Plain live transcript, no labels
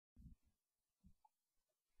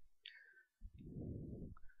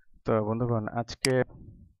তো বন্ধুগণ, আজকে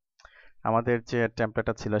আমাদের যে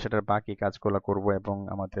টেমপ্লেটটা ছিল সেটার বাকি কাজগুলো করব এবং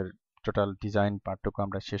আমাদের টোটাল ডিজাইন পার্টটুকু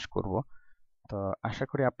আমরা শেষ করব। তো আশা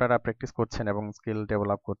করি আপনারা প্র্যাকটিস করছেন এবং স্কিল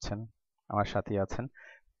ডেভেলপ করছেন, আমার সাথেই আছেন।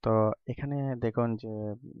 তো এখানে দেখুন যে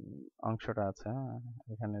অংশটা আছে, হ্যাঁ,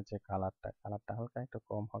 এখানে যে কালারটা হালকা একটু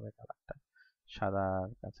কম হবে, কালারটা সাদার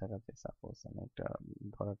কাছাকাছি। সাপোজ আমি এটা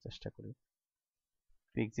ধরার চেষ্টা করি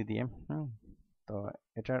পিক্সি দিয়ে। তো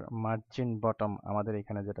এটার মার্জিন বটম আমাদের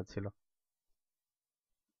এখানে যেটা ছিল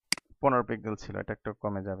 15 পিক্সেল ছিল, এটা একটু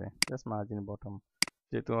কমে যাবে। জাস্ট মার্জিন বটম,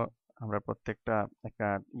 যেহেতু আমরা প্রত্যেকটা একটা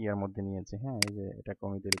ইয়ার মধ্যে নিয়েছি, হ্যাঁ, এই যে এটা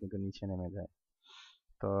কমিয়ে দিলে কিন্তু নিচে নেমে যায়।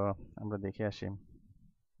 তো আমরা দেখে আসি।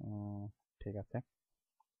 ঠিক আছে,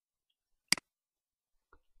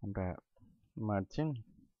 আমরা মার্জিন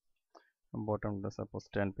বটমটা সাপোজ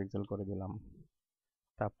 10 পিক্সেল করে দিলাম।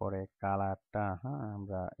 তারপরে কালারটা, হ্যাঁ,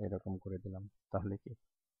 আমরা এরকম করে দিলাম। তাহলে কি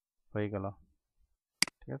হয়ে গেল?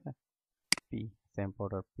 ঠিক আছে, P, same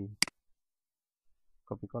border P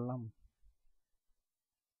copy করলাম,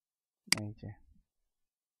 এই যে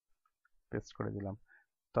পেস্ট করে দিলাম।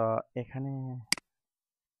 তো এখানে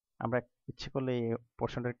আমরা ইচ্ছে করলে এই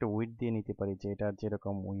পোর্শনটা একটু উইডথ দিয়ে নিতে পারি, যে এটা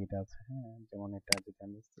যেরকম উইডথ আছে, হ্যাঁ, যেমন এটা যদি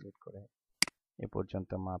আমি সিলেক্ট করে এ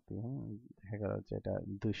পর্যন্ত মাপি, দেখা গেল যে এটা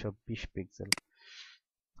 220 পিক্সেল।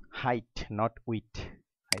 Height, not width.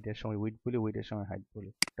 হাইটের সময় উইডথ বলি, উইডথের সময় হাইট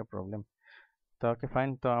বলি, একটা প্রবলেম। তো ওকে ফাইন,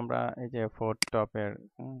 তো আমরা এই যে ফোর টপের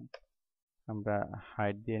আমরা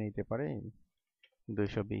হাইট দিয়ে নিতে পারি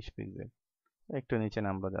 220 পিক্সেল। একটু নিচে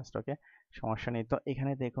নামলো জাস্ট, ওকে, সমস্যা নেই। তো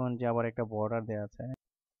এখানে দেখুন যে আবার একটা বর্ডার দেওয়া আছে।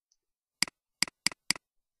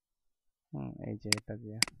 এই যে এটা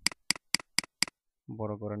দিয়ে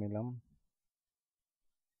বড় করে নিলাম,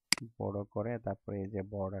 বড় করে তারপরে এই যে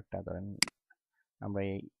বর্ডারটা ধরেন আমরা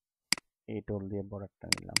এই টুল দিয়ে বর্ডারটা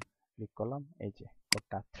নিলাম, ক্লিক করলাম, এই যে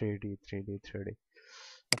কোডটা 3D 3D 3D।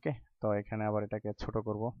 ওকে, তো এখানে আবার এটাকে ছোট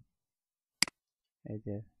করব, এই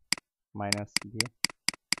যে মাইনাস দিয়ে,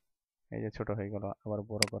 এই যে ছোট হয়ে গেল। আবার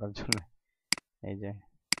বড় করার জন্য এই যে,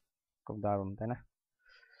 খুব দারুণ তাই না?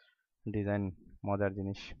 ডিজাইন মজার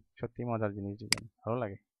জিনিস, সত্যি মজার জিনিস, ডিজাইন ভালো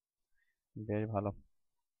লাগে, বেশ ভালো।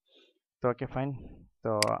 তো ওকে ফাইন,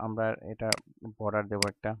 তো আমরা এটা বর্ডার দেবো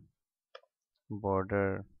একটা, বর্ডার,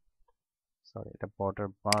 সরি এটা border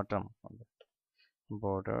bottom,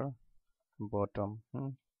 border bottom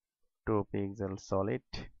 2 pixel solid.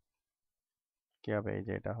 কি হবে? এই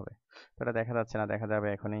যে এটা হবে। তো এটা দেখা যাচ্ছে না, দেখা যাবে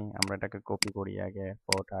এখনই। আমরা এটাকে কপি করি আগে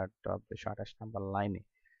ফোটার টপ 228 নম্বর লাইনে।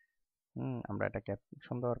 আমরা এটাকে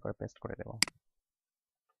সুন্দর করে পেস্ট করে দেব।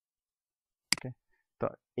 ওকে, তো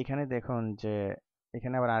এখানে দেখুন যে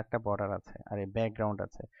এখানে আবার আরেকটা বর্ডার আছে, আর এই ব্যাকগ্রাউন্ড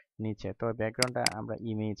আছে নিচে। তো ব্যাকগ্রাউন্ডটা আমরা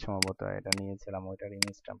ইমেজ সম্ভবত এটা নিয়েছিলাম, ওইটার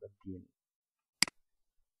ইমেজটা আমরা দিয়ে নিই।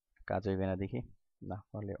 কাজ হইবে না দেখি, না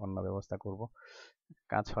হলে অন্য ব্যবস্থা করব,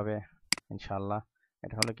 কাজ হবে ইনশাল্লাহ।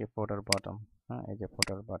 এটা হলো কি ফোটার বটম, হ্যাঁ, এই যে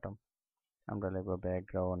ফোটার বটম। আমরা লিখবো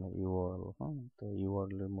ব্যাকগ্রাউন্ড ইউআরএল, তো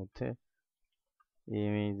ইউআরএল এর মধ্যে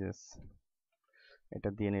ইমেজেস এটা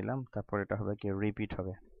দিয়ে নিলাম। তারপর এটা হবে কি রিপিট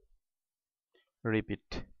হবে, রিপিট।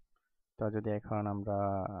 তো যদি এখন আমরা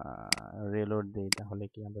রিলোড দিই, তাহলে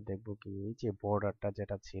কি আমরা দেখবো কি এই যে বর্ডারটা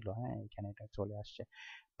যেটা ছিল, হ্যাঁ, এখানে এটা চলে আসছে।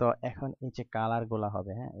 তো এখন এই যে কালার গুলা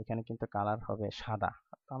হবে, হ্যাঁ, এখানে কিন্তু কালার হবে সাদা।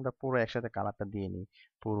 তো আমরা পুরো একসাথে কালারটা দিয়ে নিই,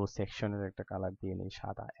 পুরো সেকশনের একটা কালার দিয়ে নিই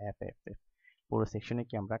সাদা, এফ এফ এফ। পুরো সেকশনে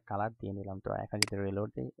কি আমরা কালার দিয়ে নিলাম। তো এখন যদি রিলোড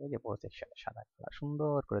দিই, এই যে পুরো সেকশনে সাদা কালার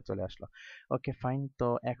সুন্দর করে চলে আসলো। ওকে ফাইন, তো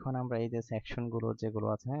এখন আমরা এই যে সেকশন গুলো যেগুলো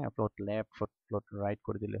আছে, হ্যাঁ, ফ্লোট লেফট ফ্লোট রাইট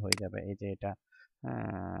করে দিলে হয়ে যাবে। এই যে এটা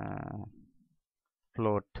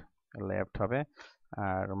ফ্লোট লেফট হবে,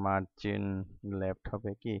 আর মার্জিন লেফট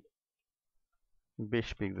হবে কি 20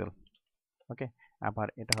 পিক্সেল। ওকে, আবার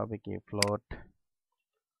এটা হবে কি ফ্লোট,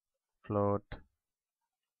 ফ্লোট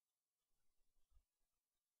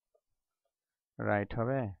রাইট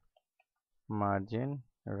হবে, মার্জিন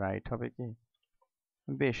রাইট হবে কি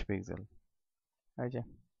 20 পিক্সেল। এই যে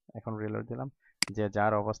এখন রিলোড দিলাম, যে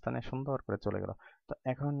যার অবস্থানে সুন্দর করে চলে গেল। তো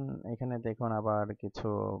এখন এখানে দেখুন আবার কিছু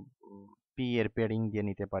পি এর পেডিং দিয়ে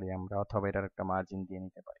নিতে পারি আমরা, অথবা এটার একটা মার্জিন দিয়ে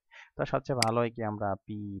নিতে পারি। তো সবচেয়ে ভালো হয় কি আমরা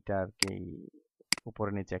পিটারকে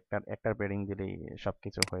উপরে নিচে একটার পেডিং দিলেই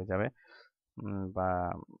সবকিছু হয়ে যাবে। বা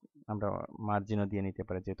আমরা মার্জিনও দিয়ে নিতে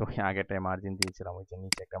পারি, যেহেতু ওই আগেরটায় মার্জিন দিয়েছিলাম, ওই যে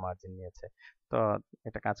নিচে একটা মার্জিন নিয়েছে। তো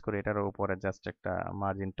এটা কাজ করে, এটার উপরে জাস্ট একটা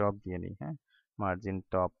মার্জিন টপ দিয়ে নিই, হ্যাঁ, মার্জিন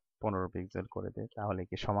টপ 15 পিক্সেল করে দিই, তাহলে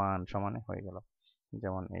কি সমান সমানে হয়ে গেল।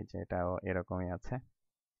 যেমন এই যে এটাও এরকমই আছে।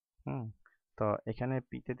 হুম তো এখানে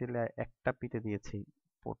পিতে দিলে একটা পিতে দিয়েছি,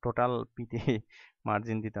 টোটাল পিতে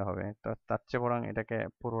মার্জিন দিতে হবে। তো তার চেয়ে বরং এটাকে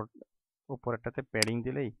পুরো উপরেরটাতে প্যাডিং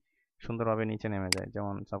দিলেই সুন্দরভাবে নিচে নেমে যায়।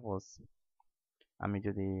 যেমন সাপোজ আমি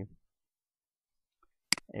যদি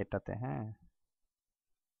এটাতে, হ্যাঁ,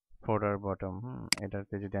 ফোল্ডার বটম,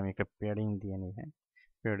 এটাতে যদি আমি একটা প্যাডিং দিয়ে নিই, হ্যাঁ,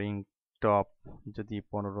 প্যাডিং টপ যদি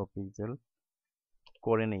 15 পিক্সেল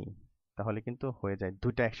করে নেই, তাহলে কিন্তু হয়ে যায়,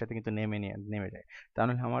 দুইটা একসাথে কিন্তু নেমে যায়।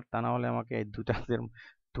 তা না হলে আমাকে এই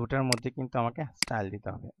দুটার মধ্যে কিন্তু আমাকে স্টাইল দিতে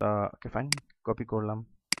হবে। তো ওকে ফাইন, কপি করলাম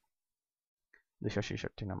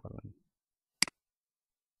 266 নাম্বার লাইন,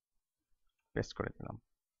 পেস্ট করে দিলাম।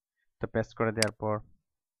 তো পেস্ট করে দেওয়ার পর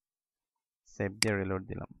সেভ দিয়ে রিলোড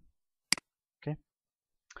দিলাম। ওকে,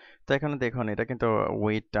 তো এখানে দেখুন এটা কিন্তু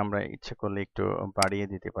ওয়েট আমরা ইচ্ছে করলে একটু বাড়িয়ে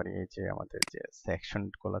দিতে পারি। এই যে আমাদের যে সেকশন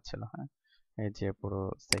গুলো ছিল, হ্যাঁ, এই যে পুরো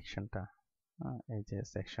সেকশনটা, এই যে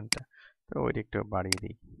সেকশনটা, তো ওইটা একটু বাড়িয়ে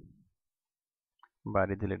দিই।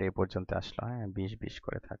 বাড়িয়ে দিলে এটা এই পর্যন্ত আসলো, হ্যাঁ, 20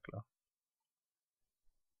 করে থাকলো।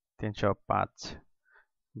 305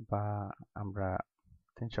 বা আমরা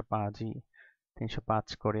 305ই 305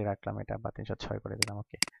 করে রাখলাম এটা, বা 306 করে দিলাম।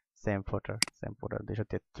 ওকে, সেম ফোটার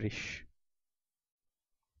 233।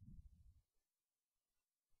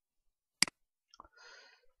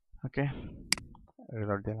 ওকে,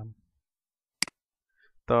 রিলোড দিলাম।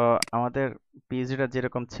 তো আমাদের পিএইচডিটা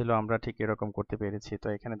যেরকম ছিল আমরা ঠিক এরকম করতে পেরেছি। তো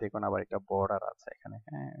এখানে দেখুন আবার একটা বর্ডার আছে এখানে,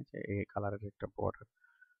 হ্যাঁ, এই যে এই কালারের একটা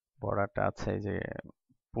বর্ডারটা আছে, এই যে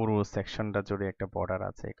পুরো সেকশনটা জুড়ে একটা বর্ডার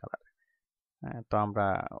আছে এই কালার। হ্যাঁ, তো আমরা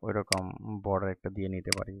ওইরকম বর্ডার একটা দিয়ে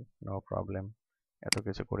নিতে পারি, নো প্রবলেম। এত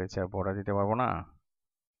কিছু করেছি আর বর্ডার দিতে পারবো না?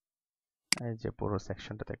 এই যে পুরো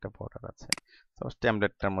সেকশনটাতে একটা বর্ডার আছে, তো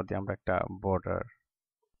টেমপ্লেটটার মধ্যে আমরা একটা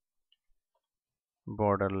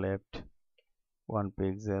বর্ডার লেফট 1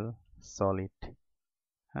 পিক্সেল সলিড,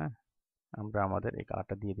 হ্যাঁ, আমরা আমাদের এই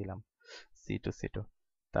কালারটা দিয়ে দিলাম, C2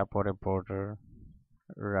 তারপরে বর্ডার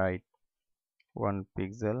রাইট 1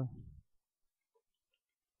 পিক্সেল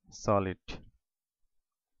সলিড,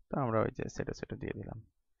 তো আমরা ওই যে সেটা দিয়ে দিলাম।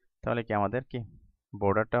 তাহলে কি আমাদের কি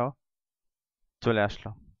বর্ডারটাও চলে আসলো,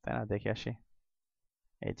 তাই না? দেখে আসি।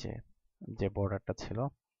 এই যে যে বর্ডারটা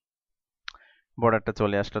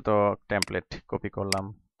চলে আসলো। তো টেমপ্লেট কপি করলাম,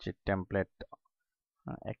 যে টেমপ্লেট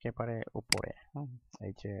একেবারে উপরে,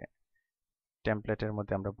 এই যে টেমপ্লেটের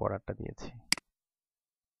মধ্যে আমরা বর্ডারটা দিয়েছি,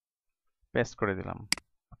 পেস্ট করে দিলাম।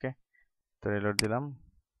 ওকে, তো রিলোড দিলাম।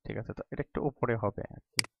 ঠিক আছে, তো এটা একটু উপরে হবে আর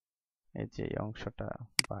কি, এই যে এই অংশটা,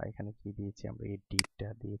 বা এখানে কি দিয়েছি আমরা, এই ডিপটা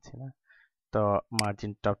দিয়েছি না? তো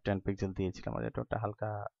মার্জিনটাও 10 পিক্সেল দিয়েছিলাম, আমাদের ওটা হালকা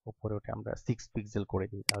উপরে উঠে আমরা 6 পিক্সেল করে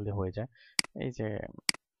দিই, তাহলে হয়ে যায়। এই যে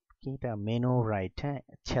কি এটা, মেনু রাইট, হ্যাঁ,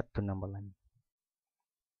 76 নাম্বার লাইন,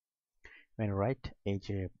 মেনু রাইট, এই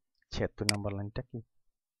যে 76 নাম্বার লাইনটা কি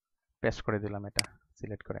পেস্ট করে দিলাম, এটা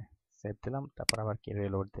সিলেক্ট করে সেভ দিলাম, তারপর আবার কি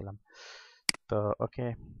রিলোড দিলাম। তো ওকে,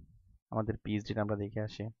 আমাদের পিএইচডি আমরা দেখে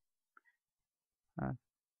আসি। হ্যাঁ,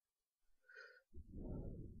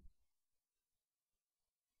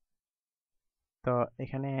 তো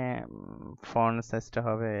এখানে ফন্ট সাইজটা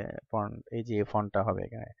হবে, এই যে ফন্টটা হবে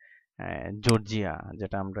এখানে জর্জিয়া,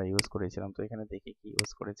 যেটা আমরা ইউজ করেছিলাম। তো এখানে দেখি কি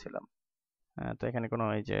ইউজ করেছিলাম। তো এখানে কোনো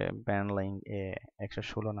এই যে ব্যান্ড লাইন এ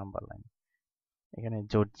 116 নাম্বার লাইন, এখানে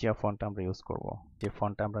জর্জিয়া ফন্ট আমরা ইউজ করব, যে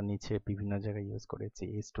ফন্টটা আমরা নিচে বিভিন্ন জায়গায় ইউজ করেছি,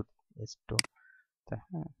 S2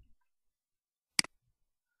 হ্যাঁ।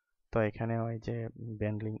 তো এখানে ওই যে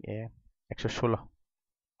ব্যান্ডলিং এ 116,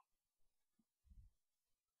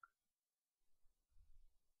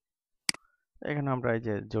 এখানে আমরা এই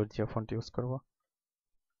যে জর্জিয়া ফন্ট ইউজ করব।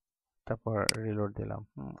 তারপর রিলোড দিলাম,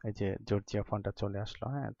 এই যে জর্জিয়া ফন্টটা চলে আসলো।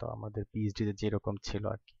 হ্যাঁ, তো আমাদের পিএইচডি তে যেরকম ছিল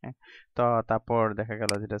আর কি, হ্যাঁ। তো তারপর দেখা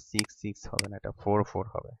গেল যেটা 6 হবে না, এটা 4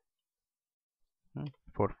 হবে।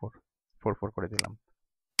 4 করে দিলাম,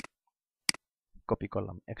 কপি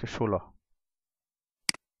করলাম 116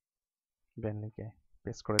 ব্যান্ডলিংকে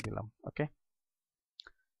পেস্ট করে দিলাম। ওকে,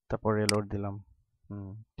 তারপর রিলোড দিলাম।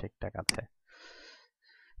 ঠিকঠাক আছে।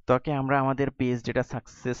 তো ওকে, আমরা আমাদের পিএইচডিটা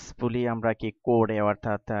সাকসেসফুলি আমরা কি কোডে,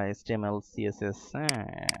 অর্থাৎ HTML CSS, হ্যাঁ,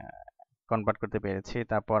 কনভার্ট করতে পেরেছি।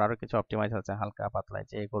 তারপর আরো কিছু অপটিমাইজ আছে হালকা পাতলা,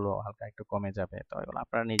 যে এগুলো হালকা একটু কমে যাবে, তো এগুলো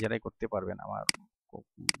আপনারা নিজেরাই করতে পারবেন, আমার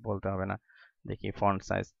বলতে হবে না। দেখি ফন্ট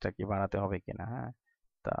সাইজটা কি বাড়াতে হবে কিনা, হ্যাঁ,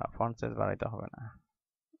 তা ফন্ট সাইজ বাড়াইতে হবে না,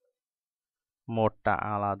 মোডটা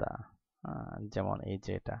আলাদা, যেমন এই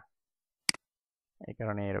যে এটা, এই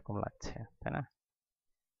কারণে এরকম লাগছে, তাই না?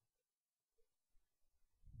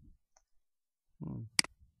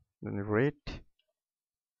 রেট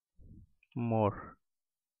মোর,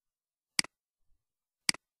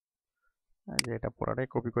 যে এটা পুরাটাই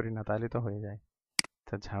কপি করি না, তাহলে তো হয়ে যায়,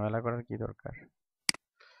 তো ঝামেলা করার কি দরকার।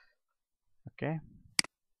 ওকে,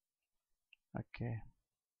 ওকে,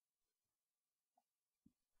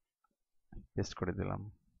 পেস্ট করে দিলাম।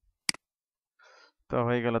 তো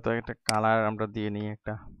হয়ে গেল। তো একটা কালার আমরা দিয়ে নিই,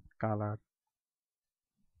 একটা কালার,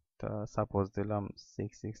 তো সাপোজ দিলাম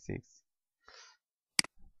 666,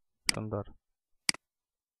 সুন্দর।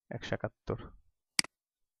 171।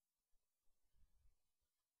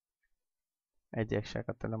 এই যে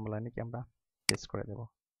 171 নম্বর লাইনে কি আমরা পেস্ট করে দেব।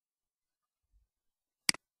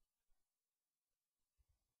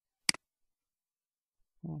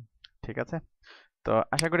 হুম, ঠিক আছে। তো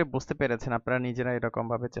আশা করি বুঝতে পেরেছেন, আপনারা নিজেরা এরকম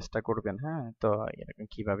ভাবে চেষ্টা করবেন। হ্যাঁ, তো এরকম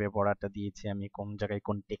কিভাবে বর্ডারটা দিয়েছি আমি, কোন জায়গায়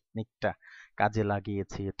কোন টেকনিকটা কাজে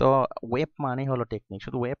লাগিয়েছি। তো ওয়েব মানে হলো টেকনিক,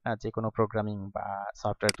 শুধু ওয়েব না, যে কোনো প্রোগ্রামিং বা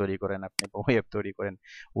সফটওয়্যার তৈরি করেন আপনি, ওয়েব তৈরি করেন,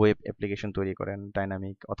 ওয়েব অ্যাপ্লিকেশন তৈরি করেন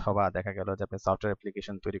ডাইনামিক, অথবা দেখা গেল যে আপনি সফটওয়্যার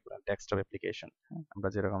অ্যাপ্লিকেশন তৈরি করেন, ডেস্কটপ অ্যাপ্লিকেশন, আমরা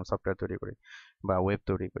যেরকম সফটওয়্যার তৈরি করি বা ওয়েব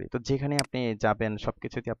তৈরি করি, তো যেখানে আপনি যাবেন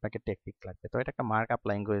সবকিছুতে আপনাকে টেকনিক লাগবে। তো এটা একটা মার্ক আপ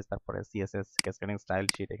ল্যাঙ্গুয়েজ, তারপরে সিএসএস, ক্যাসকেডিং স্টাইল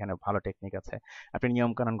শীট, এখানে ভালো টেকনিক আছে। আপনি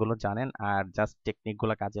নিয়ম কানুনগুলো জানেন, আর জাস্ট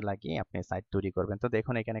টেকনিকগুলো কাজে লাগিয়ে আপনি সাইট তৈরি করবেন। তো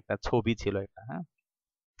দেখুন এখানে একটা ছবি ছিল, একটা হ্যাঁ,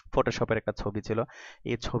 ফটোশপের একটা ছবি ছিল।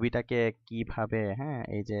 এই ছবিটাকে কিভাবে, হ্যাঁ,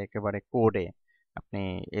 এই যে একেবারে কোডে আপনি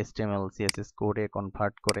এইচটিএমএল সিএসএস কোডে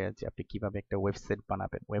কনভার্ট করে যে আপনি কিভাবে একটা ওয়েবসাইট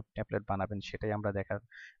বানাবেন, ওয়েব ট্যাবলেট বানাবেন, সেটাই আমরা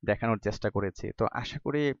দেখানোর চেষ্টা করেছি। তো আশা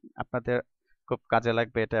করি আপনাদের খুব কাজে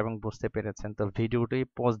লাগবে এটা, এবং বুঝতে পেরেছেন। তো ভিডিওটি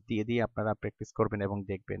পজ দিয়ে দিয়ে আপনারা প্র্যাকটিস করবেন এবং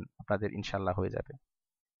দেখবেন আপনাদের ইনশাল্লাহ হয়ে যাবে।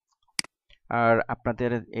 আর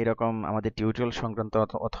আপনাদের এরকম আমাদের টিউটোরিয়াল সংক্রান্ত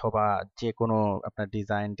অথবা যে কোনো আপনার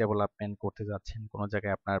ডিজাইন ডেভেলপমেন্ট করতে যাচ্ছেন, কোনো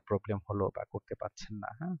জায়গায় আপনার প্রবলেম হলো বা করতে পারছেন না,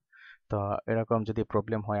 হ্যাঁ, তো এরকম যদি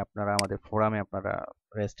প্রবলেম হয় আপনারা আমাদের ফোরামে আপনারা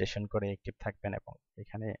রেজিস্ট্রেশন করে অ্যাক্টিভ থাকবেন, এবং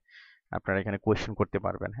এখানে আপনারা এখানে কোয়েশ্চেন করতে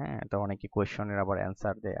পারবেন। হ্যাঁ, তো অনেকে কোয়েশ্চেনের আবার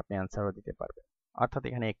অ্যান্সার দেয়, আপনি অ্যান্সারও দিতে পারবেন। অর্থাৎ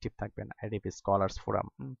এখানে অ্যাক্টিভ থাকবেন। আইডিপি স্কলার্স ফোরাম,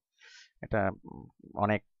 এটা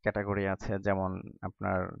অনেক ক্যাটাগরি আছে, যেমন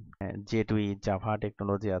আপনার জেটুই জাভা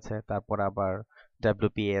টেকনোলজি আছে, তারপর আবার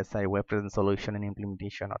WPSI web present solution and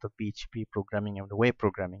implementation, অর্থাৎ পিএইচপি প্রোগ্রামিং এবং ওয়েব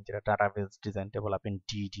প্রোগ্রামিং, যেটা database design development,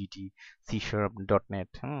 ডিডিডি, C sharp, dot net,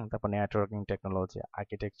 তারপর networking technology,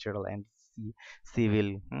 architectural and civil,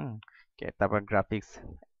 তারপর graphics,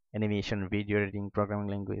 animation, video editing, programming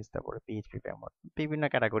language, তারপরে পিএইচপি ফ্রেমওয়ার্ক, বিভিন্ন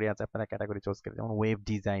ক্যাটাগরি আছে, আপনারা category choose করে, যেমন ওয়েব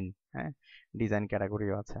ডিজাইন, হ্যাঁ, ডিজাইন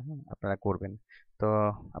ক্যাটাগরিও আছে, আপনারা করবেন। তো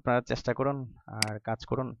আপনারা চেষ্টা করুন আর কাজ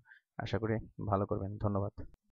করুন, আশা করি ভালো করবেন। ধন্যবাদ।